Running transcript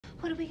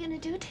What are we gonna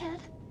do, Ted?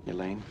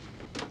 Elaine,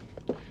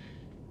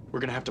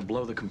 we're gonna have to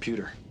blow the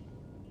computer.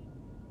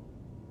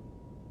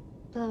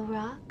 Blow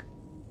rock?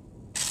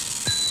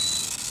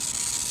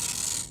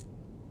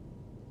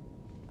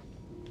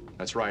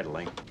 That's right,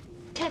 Elaine.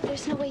 Ted,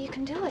 there's no way you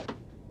can do it.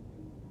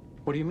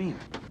 What do you mean?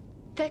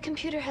 That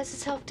computer has a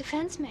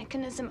self-defense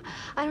mechanism.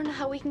 I don't know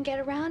how we can get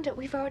around it.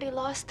 We've already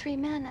lost 3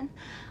 men, and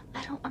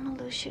I don't want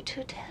to lose you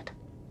too, Ted.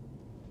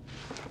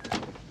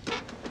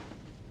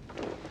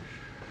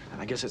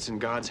 I guess it's in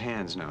God's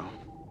hands now.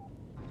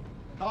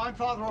 I'm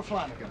Father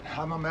O'Flanagan.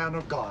 I'm a man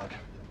of God.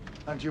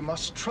 And you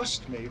must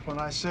trust me when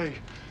I say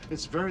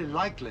it's very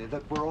likely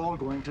that we're all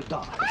going to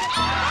die.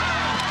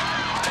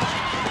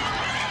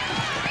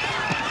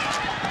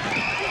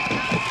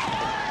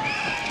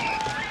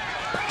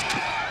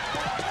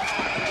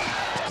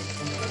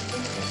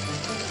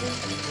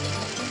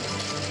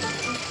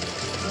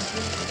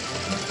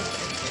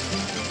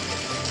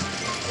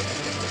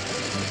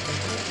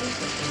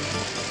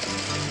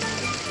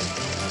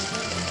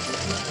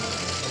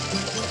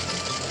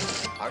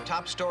 Our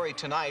top story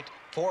tonight,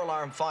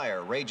 4-alarm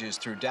fire rages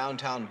through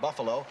downtown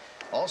Buffalo.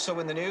 Also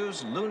in the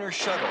news, lunar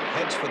shuttle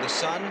heads for the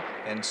sun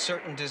and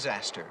certain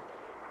disaster.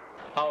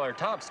 Our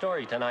top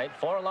story tonight,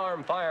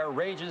 4-alarm fire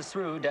rages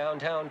through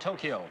downtown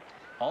Tokyo.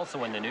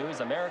 Also in the news,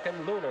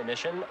 American lunar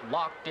mission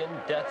locked in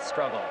death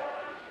struggle.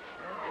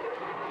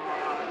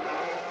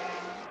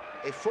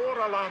 A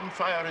 4-alarm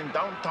fire in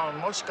downtown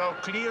Moscow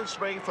clears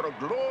way for a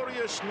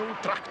glorious new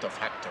tractor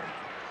factory.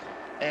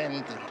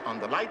 And on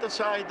the lighter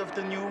side of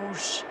the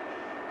news,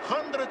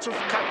 hundreds of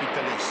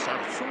capitalists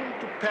are soon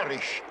to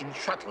perish in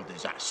shuttle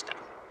disaster.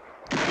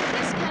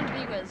 This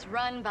country was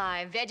run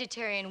by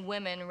vegetarian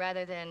women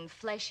rather than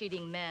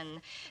flesh-eating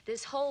men.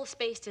 This whole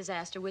space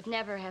disaster would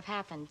never have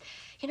happened.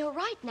 You know,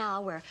 right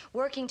now we're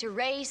working to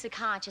raise the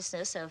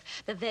consciousness of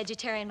the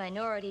vegetarian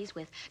minorities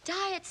with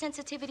diet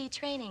sensitivity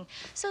training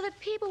so that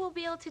people will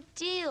be able to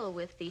deal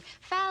with the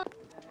foul...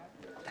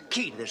 The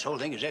key to this whole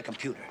thing is their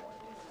computer.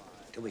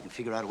 Until we can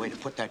figure out a way to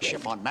put that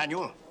ship on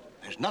manual,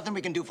 there's nothing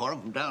we can do for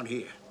them from down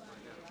here.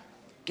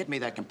 Get me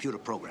that computer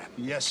program.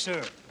 Yes,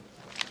 sir.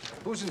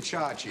 Who's in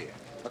charge here?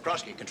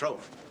 McCroskey, control.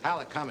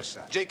 Halleck,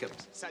 commissar.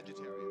 Jacobs,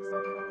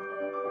 Sagittarius.